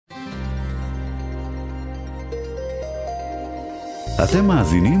אתם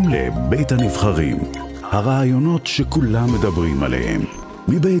מאזינים לבית הנבחרים, הרעיונות שכולם מדברים עליהם,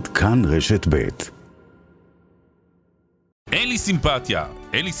 מבית כאן רשת בית.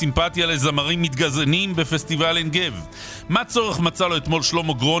 אין לי סימפתיה לזמרים מתגזענים בפסטיבל עין גב. מה צורך מצא לו אתמול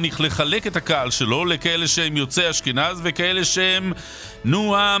שלמה גרוניך לחלק את הקהל שלו לכאלה שהם יוצאי אשכנז וכאלה שהם,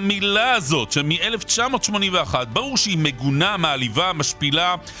 המילה הזאת שמ-1981 ברור שהיא מגונה, מעליבה,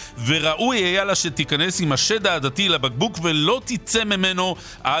 משפילה, וראוי היה לה שתיכנס עם השד העדתי לבקבוק ולא תצא ממנו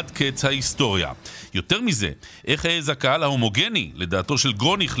עד קץ ההיסטוריה. יותר מזה, איך העז הקהל ההומוגני, לדעתו של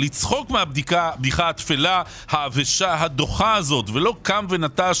גרוניך, לצחוק מהבדיחה התפלה, העבשה, הדוחה הזאת, ולא קם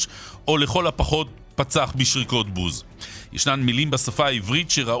ונטש או לכל הפחות פצח בשריקות בוז. ישנן מילים בשפה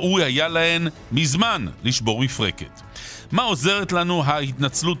העברית שראוי היה להן מזמן לשבור מפרקת. מה עוזרת לנו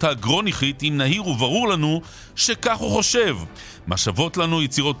ההתנצלות הגרוניכית אם נהיר וברור לנו שכך הוא חושב? מה שוות לנו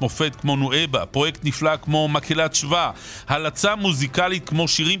יצירות מופת כמו נואבה, פרויקט נפלא כמו מקהלת שווה, הלצה מוזיקלית כמו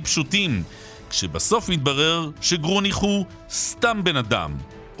שירים פשוטים, כשבסוף מתברר שגרוניך הוא סתם בן אדם,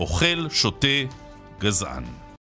 אוכל, שותה, גזען.